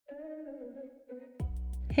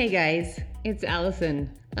Hey guys, it's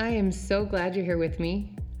Allison. I am so glad you're here with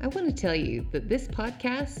me. I want to tell you that this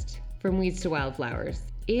podcast, From Weeds to Wildflowers,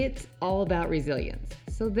 it's all about resilience.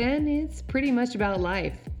 So then it's pretty much about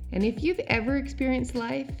life. And if you've ever experienced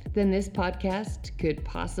life, then this podcast could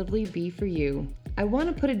possibly be for you. I want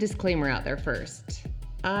to put a disclaimer out there first.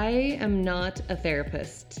 I am not a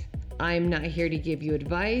therapist. I'm not here to give you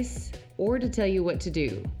advice or to tell you what to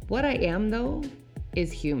do. What I am, though,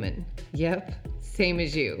 is human. Yep, same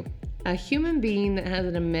as you. A human being that has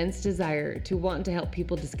an immense desire to want to help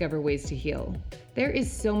people discover ways to heal. There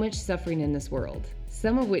is so much suffering in this world,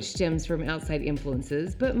 some of which stems from outside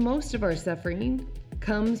influences, but most of our suffering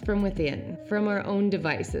comes from within, from our own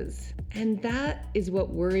devices. And that is what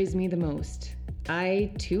worries me the most.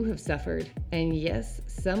 I too have suffered, and yes,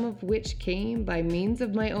 some of which came by means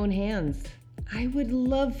of my own hands. I would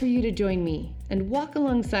love for you to join me and walk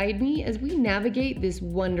alongside me as we navigate this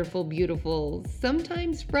wonderful, beautiful,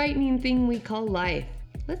 sometimes frightening thing we call life.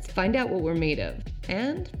 Let's find out what we're made of,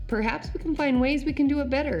 and perhaps we can find ways we can do it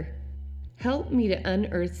better. Help me to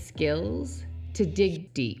unearth skills to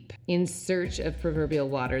dig deep in search of proverbial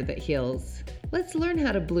water that heals. Let's learn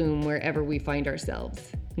how to bloom wherever we find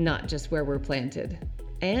ourselves, not just where we're planted,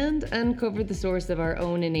 and uncover the source of our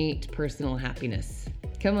own innate personal happiness.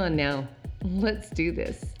 Come on now. Let's do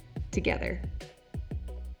this together.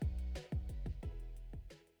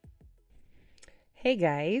 Hey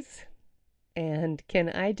guys, and can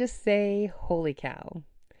I just say, holy cow.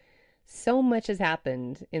 So much has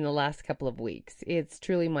happened in the last couple of weeks. It's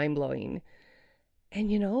truly mind-blowing.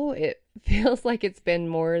 And it feels like it's been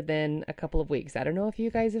more than a couple of weeks. I don't know if you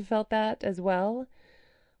guys have felt that as well,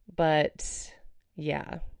 but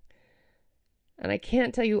yeah. And I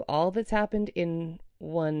can't tell you all that's happened in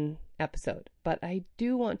one episode, but I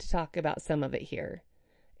do want to talk about some of it here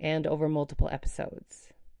and over multiple episodes.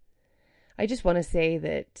 I just want to say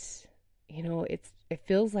that, it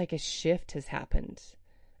feels like a shift has happened,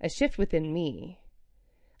 a shift within me.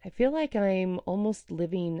 I feel like I'm almost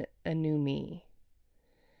living a new me.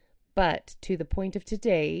 But to the point of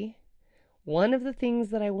today, one of the things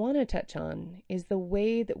that I want to touch on is the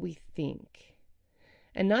way that we think.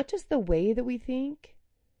 And not just the way that we think,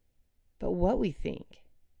 but what we think.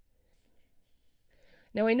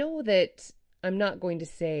 Now, I know that I'm not going to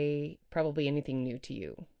say probably anything new to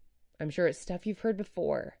you. I'm sure it's stuff you've heard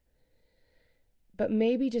before. But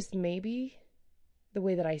maybe, just maybe, the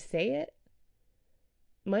way that I say it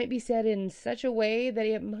might be said in such a way that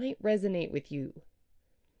it might resonate with you.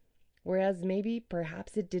 Whereas maybe,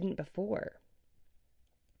 perhaps it didn't before.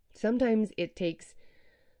 Sometimes it takes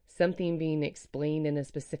something being explained in a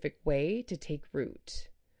specific way to take root.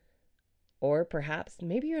 Or perhaps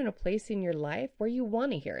maybe you're in a place in your life where you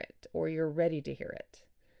want to hear it or you're ready to hear it.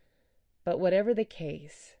 But whatever the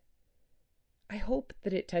case, I hope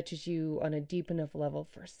that it touches you on a deep enough level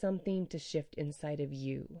for something to shift inside of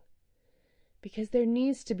you. Because there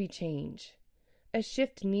needs to be change. A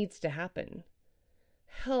shift needs to happen.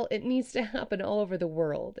 Hell, it needs to happen all over the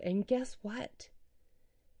world. And guess what?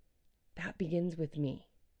 That begins with me.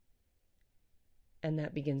 And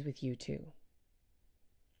that begins with you too.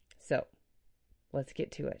 So, let's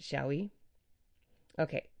get to it, shall we?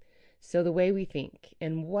 Okay, so the way we think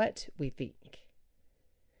and what we think.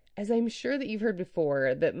 As I'm sure that you've heard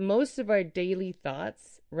before, that most of our daily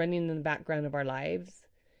thoughts running in the background of our lives,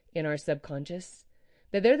 in our subconscious,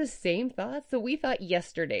 that they're the same thoughts that we thought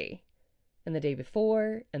yesterday, and the day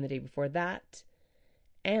before, and the day before that,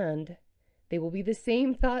 and they will be the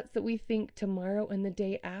same thoughts that we think tomorrow and the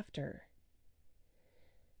day after.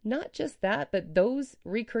 Not just that, but those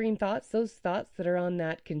recurring thoughts, those thoughts that are on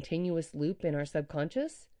that continuous loop in our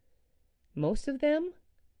subconscious, most of them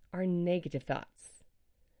are negative thoughts,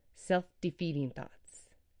 self-defeating thoughts.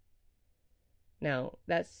 Now,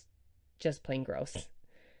 that's just plain gross.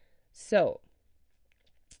 So,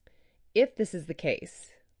 if this is the case,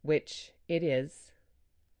 which it is,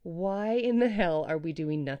 why in the hell are we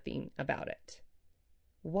doing nothing about it?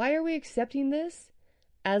 Why are we accepting this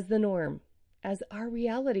as the norm? As our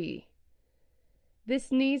reality?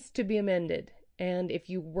 This needs to be amended, and if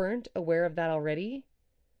you weren't aware of that already,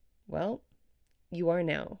 well, you are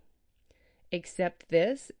now. Accept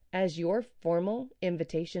this as your formal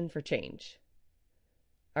invitation for change.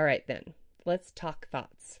 All right then, let's talk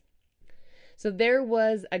thoughts. So there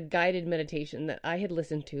was a guided meditation that I had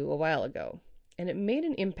listened to a while ago, and it made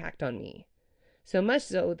an impact on me, so much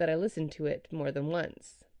so that I listened to it more than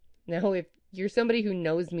once. Now, if you're somebody who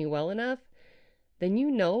knows me well enough, then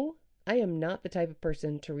you know I am not the type of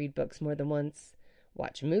person to read books more than once,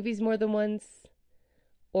 watch movies more than once,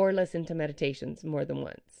 or listen to meditations more than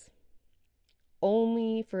once.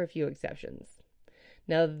 Only for a few exceptions.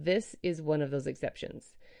 Now, this is one of those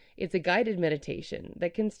exceptions. It's a guided meditation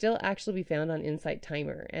that can still actually be found on Insight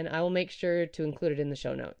Timer, and I will make sure to include it in the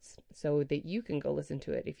show notes so that you can go listen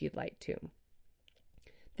to it if you'd like to.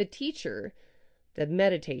 The teacher, the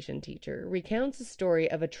meditation teacher, recounts the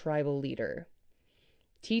story of a tribal leader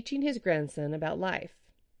teaching his grandson about life.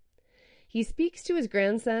 He speaks to his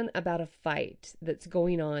grandson about a fight that's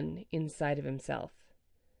going on inside of himself.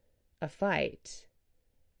 A fight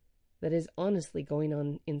that is honestly going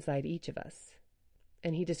on inside each of us.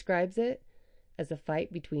 And he describes it as a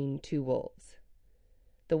fight between two wolves.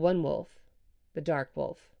 The one wolf, the dark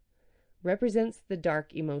wolf, represents the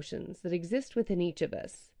dark emotions that exist within each of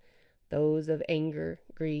us. Those of anger,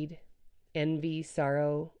 greed, envy,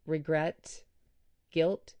 sorrow, regret,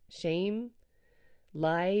 guilt, shame,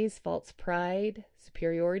 lies, false pride,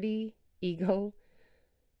 superiority, ego,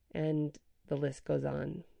 and the list goes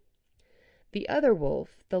on. The other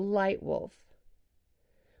wolf, the light wolf,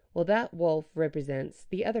 well, that wolf represents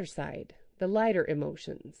the other side, the lighter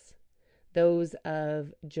emotions, those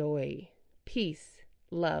of joy, peace,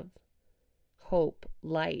 love, hope,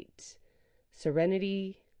 light,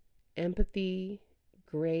 serenity, empathy,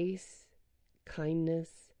 grace, kindness,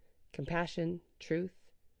 compassion, truth.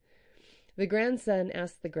 The grandson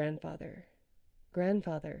asks the grandfather,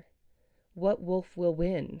 "Grandfather, what wolf will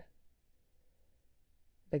win?"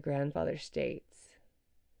 The grandfather states,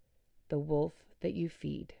 "The wolf that you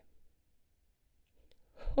feed."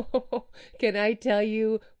 Can I tell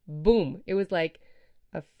you, boom, it was like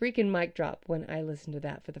a freaking mic drop when I listened to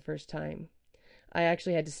that for the first time. I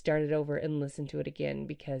actually had to start it over and listen to it again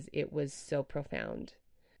because it was so profound.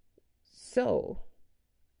 So,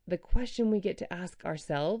 the question we get to ask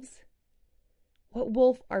ourselves, what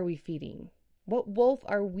wolf are we feeding? What wolf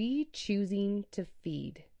are we choosing to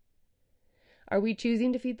feed? Are we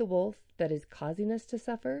choosing to feed the wolf that is causing us to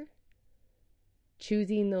suffer?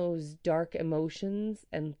 Choosing those dark emotions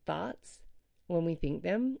and thoughts when we think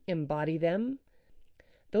them, embody them.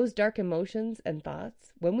 Those dark emotions and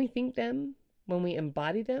thoughts, when we think them, when we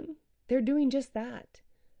embody them, they're doing just that.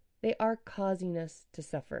 They are causing us to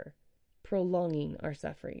suffer, prolonging our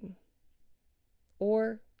suffering.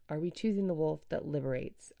 Or are we choosing the wolf that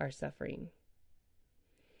liberates our suffering?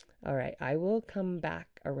 All right, I will come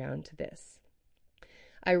back around to this.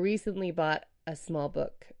 I recently bought a small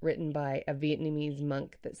book written by a Vietnamese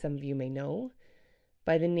monk that some of you may know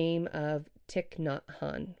by the name of Thich Nhat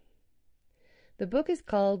Hanh. The book is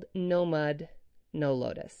called No Mud, No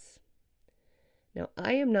Lotus. Now,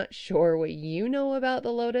 I am not sure what you know about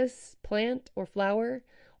the lotus plant or flower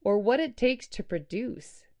or what it takes to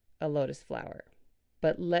produce a lotus flower,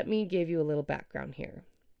 but let me give you a little background here.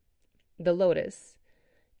 The lotus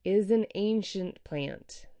is an ancient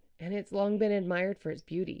plant, and it's long been admired for its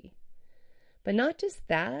beauty. But not just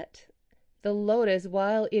that, the lotus,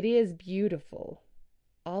 while it is beautiful,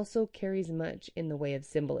 also carries much in the way of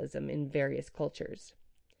symbolism in various cultures.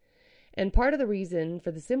 And part of the reason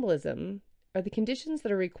for the symbolism are the conditions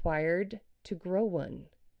that are required to grow one.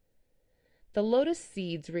 The lotus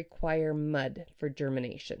seeds require mud for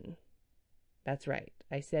germination. That's right,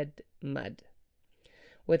 I said mud.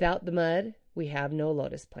 Without the mud, we have no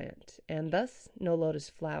lotus plant, and thus no lotus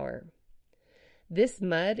flower. This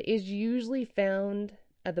mud is usually found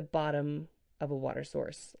at the bottom of a water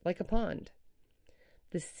source, like a pond.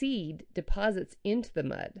 The seed deposits into the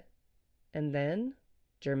mud, and then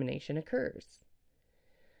germination occurs.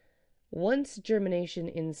 Once germination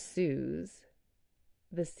ensues,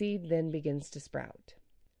 the seed then begins to sprout.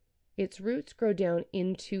 Its roots grow down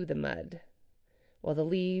into the mud, while the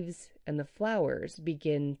leaves and the flowers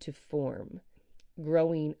begin to form,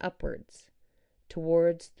 growing upwards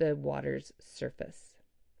towards the water's surface.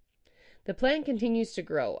 The plant continues to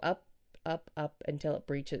grow up, up until it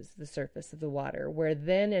breaches the surface of the water, where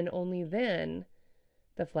then and only then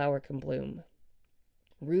the flower can bloom,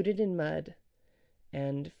 rooted in mud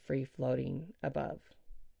and free floating above.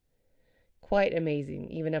 Quite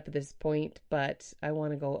amazing, even up to this point, but I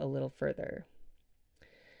want to go a little further.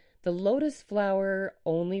 The lotus flower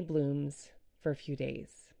only blooms for a few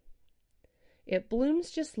days. It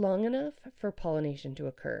blooms just long enough for pollination to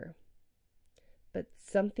occur. But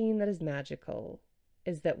something that is magical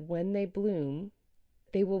is that when they bloom,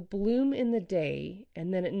 they will bloom in the day,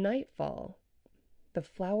 and then at nightfall, the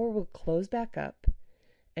flower will close back up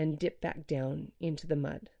and dip back down into the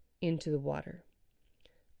mud, into the water,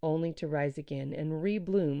 only to rise again and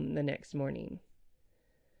rebloom the next morning.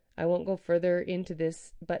 I won't go further into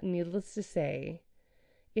this, but needless to say,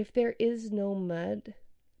 if there is no mud,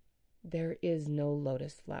 there is no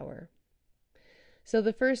lotus flower. So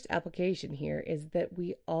the first application here is that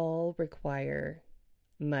we all require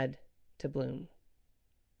mud to bloom.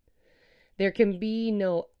 There can be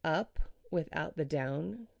no up without the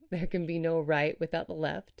down. There can be no right without the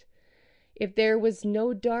left. If there was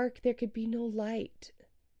no dark, there could be no light.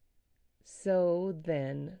 So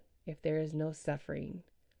then, if there is no suffering,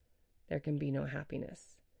 there can be no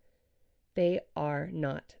happiness. They are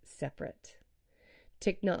not separate.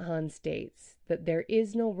 Thich Nhat Hanh states that there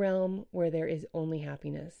is no realm where there is only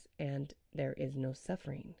happiness and there is no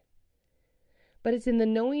suffering. But it's in the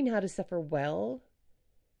knowing how to suffer well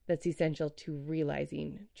that's essential to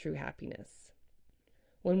realizing true happiness.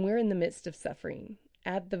 When we're in the midst of suffering,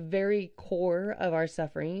 at the very core of our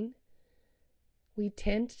suffering, we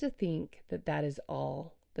tend to think that that is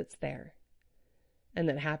all that's there. And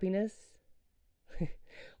that happiness,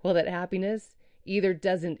 that happiness either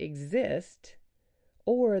doesn't exist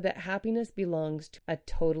or that happiness belongs to a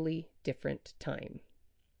totally different time.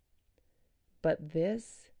 But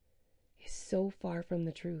this is so far from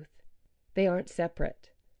the truth. They aren't separate.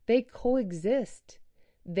 They coexist.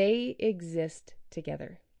 They exist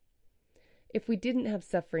together. If we didn't have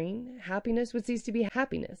suffering, happiness would cease to be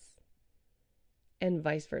happiness, and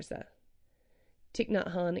vice versa. Thich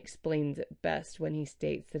Nhat Hanh explains it best when he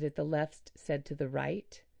states that if the left said to the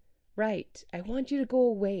right, "Right, I want you to go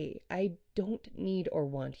away. I don't need or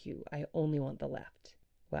want you. I only want the left."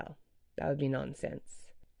 Well, that would be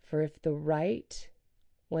nonsense. For if the right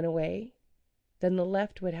went away, then the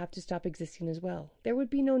left would have to stop existing as well. There would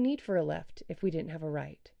be no need for a left if we didn't have a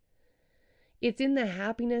right. It's in the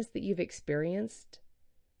happiness that you've experienced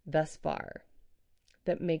thus far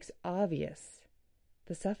that makes obvious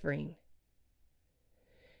the suffering.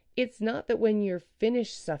 It's not that when you're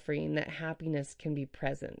finished suffering that happiness can be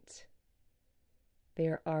present. They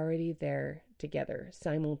are already there together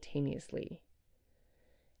simultaneously.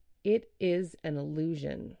 It is an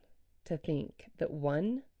illusion to think that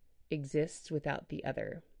one exists without the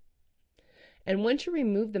other. And once you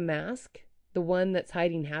remove the mask, the one that's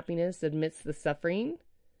hiding happiness amidst the suffering,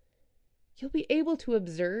 you'll be able to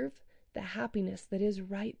observe the happiness that is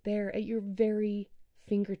right there at your very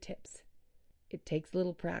fingertips. It takes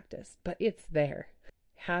little practice, but it's there.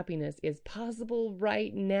 Happiness is possible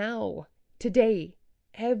right now, today,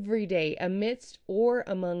 every day, amidst or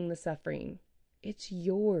among the suffering. It's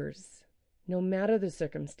yours, no matter the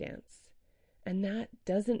circumstance. And that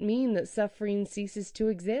doesn't mean that suffering ceases to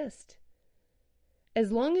exist.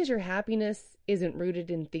 As long as your happiness isn't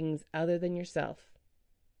rooted in things other than yourself,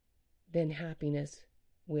 then happiness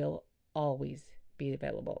will always be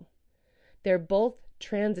available. They're both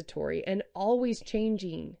transitory and always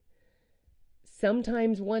changing.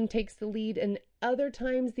 Sometimes one takes the lead and other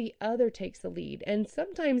times the other takes the lead. And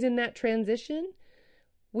sometimes in that transition,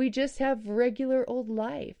 we just have regular old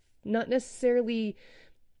life, not necessarily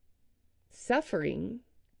suffering,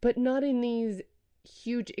 but not in these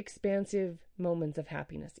huge, expansive moments of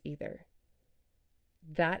happiness either.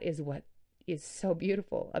 That is what is so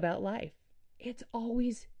beautiful about life. It's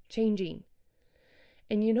always changing.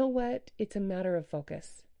 And you know what? It's a matter of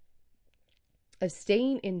focus, of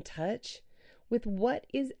staying in touch with what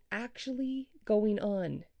is actually going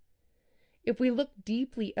on. If we look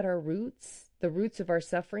deeply at our roots, the roots of our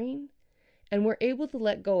suffering, and we're able to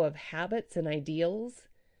let go of habits and ideals,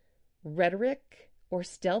 rhetoric, or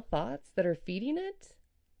stale thoughts that are feeding it,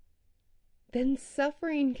 then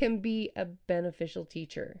suffering can be a beneficial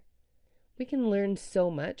teacher. We can learn so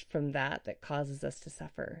much from that causes us to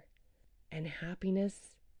suffer, and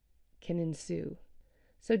happiness can ensue.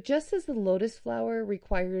 So just as the lotus flower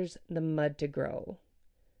requires the mud to grow,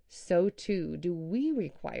 so too do we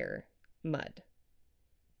require mud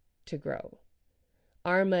to grow.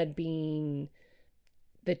 Our mud being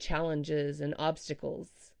the challenges and obstacles,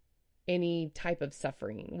 any type of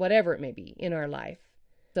suffering, whatever it may be in our life,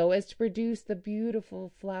 so as to produce the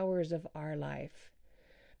beautiful flowers of our life.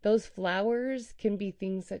 Those flowers can be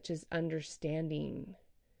things such as understanding,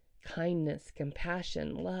 kindness,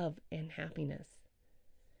 compassion, love, and happiness.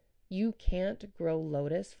 You can't grow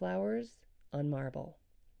lotus flowers on marble.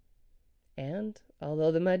 And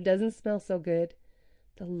although the mud doesn't smell so good,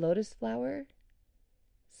 the lotus flower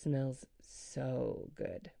smells so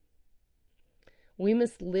good. We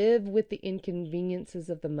must live with the inconveniences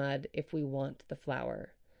of the mud if we want the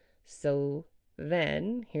flower. So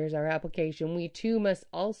then, here's our application. We too must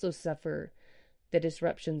also suffer the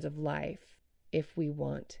disruptions of life if we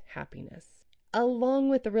want happiness, along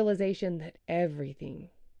with the realization that everything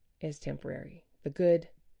is temporary. The good,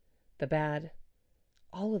 the bad,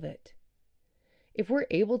 all of it. If we're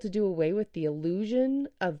able to do away with the illusion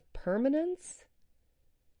of permanence,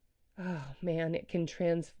 oh man, it can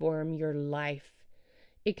transform your life.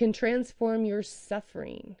 It can transform your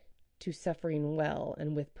suffering to suffering well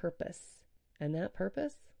and with purpose. And that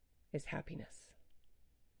purpose is happiness.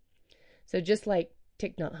 So just like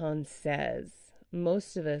Thich Nhat Hanh says,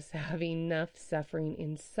 most of us have enough suffering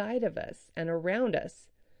inside of us and around us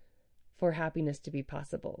for happiness to be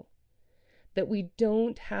possible, that we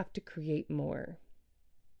don't have to create more.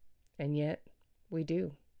 And yet, we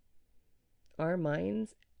do. Our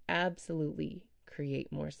minds absolutely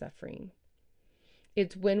create more suffering.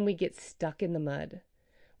 It's when we get stuck in the mud,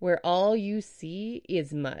 where all you see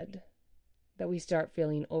is mud, that we start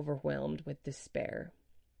feeling overwhelmed with despair.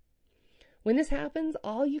 When this happens,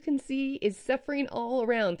 all you can see is suffering all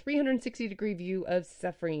around, 360-degree view of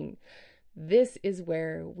suffering. This is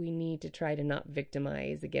where we need to try to not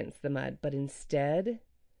victimize against the mud, but instead,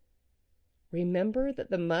 remember that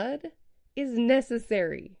the mud is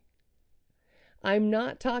necessary. I'm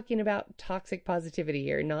not talking about toxic positivity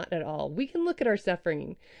here, not at all. We can look at our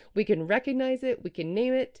suffering. We can recognize it. We can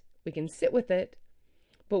name it. We can sit with it.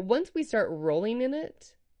 But once we start rolling in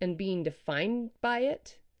it and being defined by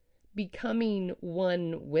it, becoming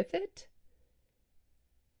one with it,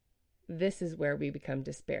 this is where we become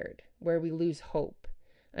despaired, where we lose hope,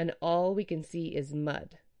 and all we can see is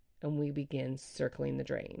mud, and we begin circling the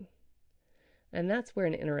drain. And that's where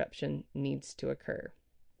an interruption needs to occur.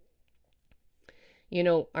 You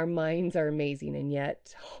know, our minds are amazing and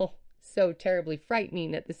yet so terribly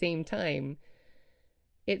frightening at the same time.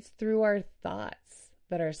 It's through our thoughts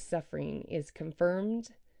that our suffering is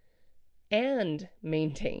confirmed and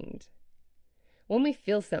maintained. When we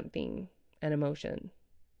feel something, an emotion,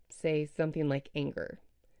 say something like anger,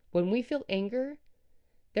 when we feel anger,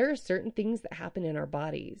 there are certain things that happen in our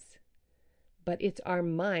bodies, but it's our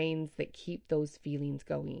minds that keep those feelings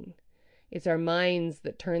going. It's our minds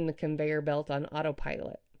that turn the conveyor belt on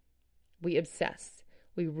autopilot. We obsess,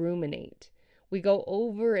 we ruminate, we go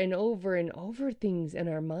over and over and over things in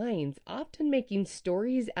our minds, often making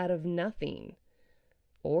stories out of nothing,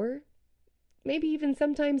 or maybe even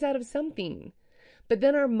sometimes out of something. But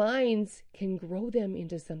then our minds can grow them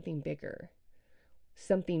into something bigger,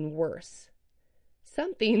 something worse,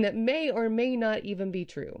 something that may or may not even be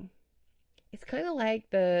true. It's kind of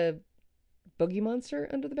like the boogie monster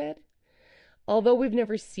under the bed. Although we've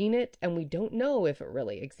never seen it and we don't know if it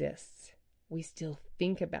really exists, we still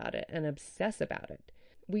think about it and obsess about it.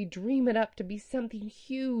 We dream it up to be something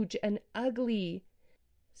huge and ugly.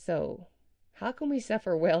 So, how can we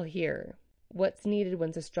suffer well here? What's needed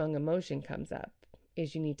once a strong emotion comes up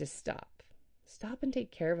is you need to stop. Stop and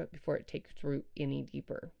take care of it before it takes root any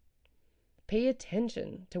deeper. Pay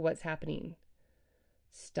attention to what's happening.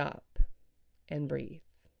 Stop and breathe.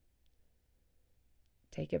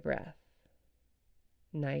 Take a breath.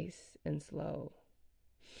 Nice and slow.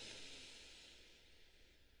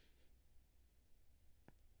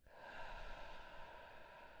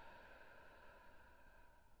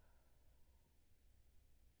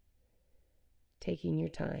 Taking your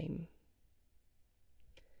time.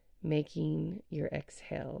 Making your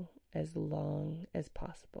exhale as long as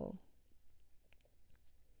possible.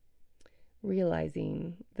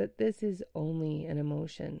 Realizing that this is only an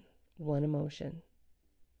emotion, one emotion.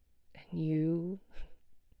 And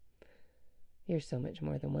you're so much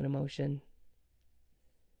more than one emotion.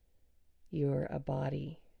 You're a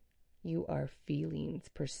body. You are feelings,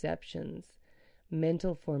 perceptions,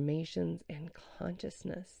 mental formations, and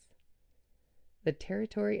consciousness. The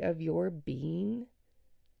territory of your being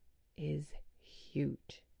is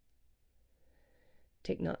huge.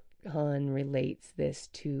 Thich Nhat Hanh relates this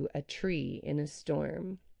to a tree in a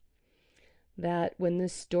storm. That when the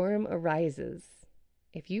storm arises,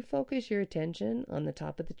 if you focus your attention on the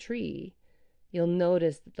top of the tree, you'll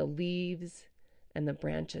notice that the leaves and the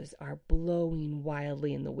branches are blowing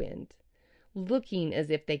wildly in the wind, looking as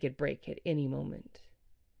if they could break at any moment.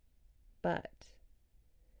 But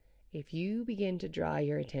if you begin to draw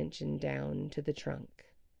your attention down to the trunk,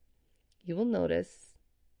 you will notice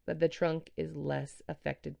that the trunk is less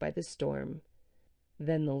affected by the storm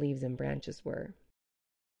than the leaves and branches were.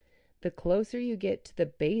 The closer you get to the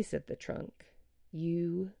base of the trunk,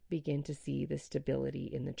 you begin to see the stability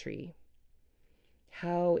in the tree,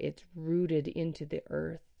 how it's rooted into the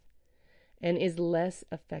earth and is less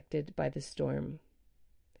affected by the storm.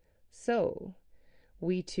 So,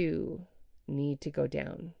 we too need to go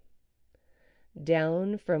down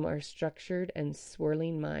from our structured and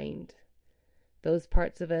swirling mind, those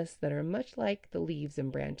parts of us that are much like the leaves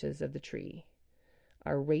and branches of the tree,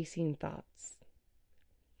 our racing thoughts,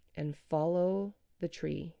 and follow the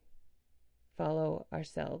tree, follow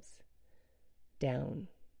ourselves down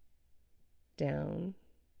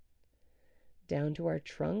to our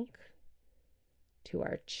trunk, to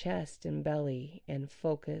our chest and belly, and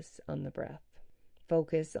focus on the breath.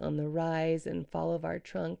 focus on the rise and fall of our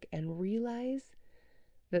trunk and realize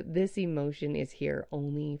that this emotion is here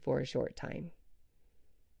only for a short time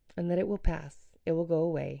and that it will pass. It will go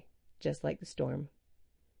away, just like the storm,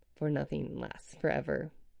 for nothing lasts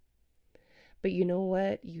forever. But you know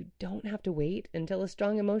what? You don't have to wait until a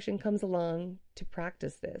strong emotion comes along to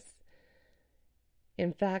practice this.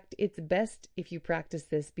 In fact, it's best if you practice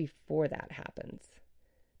this before that happens.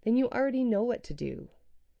 Then you already know what to do.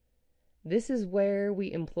 This is where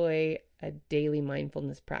we employ a daily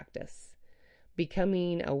mindfulness practice,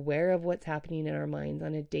 becoming aware of what's happening in our minds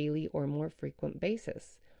on a daily or more frequent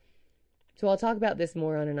basis. So I'll talk about this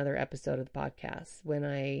more on another episode of the podcast when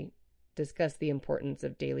I discuss the importance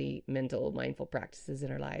of daily mental mindful practices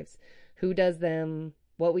in our lives, who does them,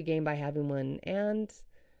 what we gain by having one, and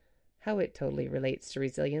how it totally relates to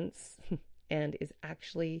resilience and is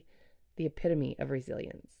actually the epitome of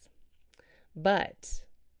resilience. But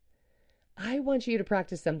I want you to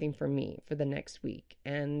practice something for me for the next week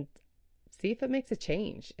and see if it makes a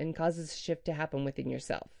change and causes a shift to happen within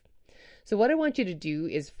yourself. So what I want you to do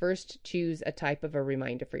is first choose a type of a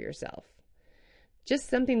reminder for yourself. Just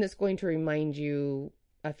something that's going to remind you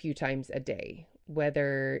a few times a day,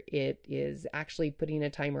 whether it is actually putting a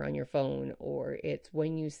timer on your phone, or it's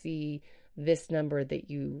when you see this number that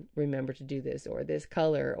you remember to do this, or this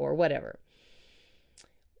color, or whatever.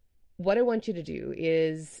 What I want you to do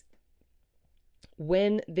is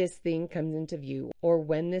when this thing comes into view, or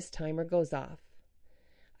when this timer goes off,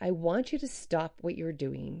 I want you to stop what you're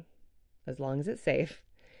doing, as long as it's safe,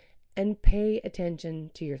 and pay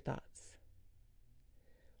attention to your thoughts.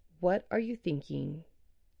 What are you thinking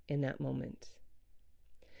in that moment?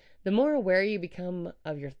 The more aware you become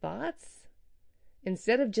of your thoughts,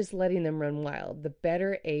 instead of just letting them run wild, the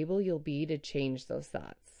better able you'll be to change those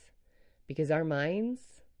thoughts. Because our minds,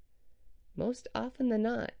 most often than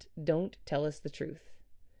not, don't tell us the truth.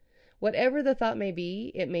 Whatever the thought may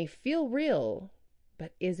be, it may feel real,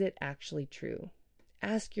 but is it actually true?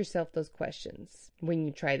 Ask yourself those questions when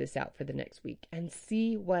you try this out for the next week and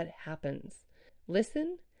see what happens.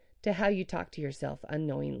 Listen to how you talk to yourself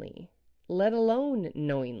unknowingly, let alone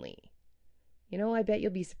knowingly. I bet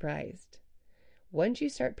you'll be surprised. Once you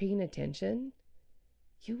start paying attention,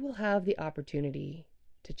 you will have the opportunity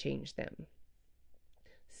to change them.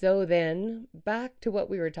 So then, back to what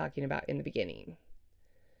we were talking about in the beginning.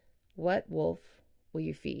 What wolf will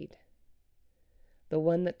you feed? The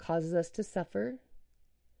one that causes us to suffer,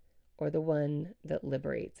 or the one that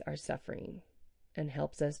liberates our suffering and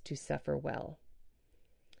helps us to suffer well?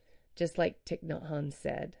 Just like Thich Nhat Hanh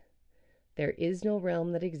said, there is no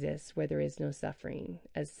realm that exists where there is no suffering,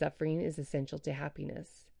 as suffering is essential to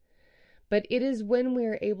happiness. But it is when we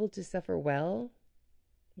are able to suffer well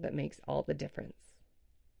that makes all the difference.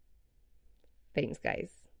 Thanks,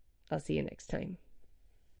 guys. I'll see you next time.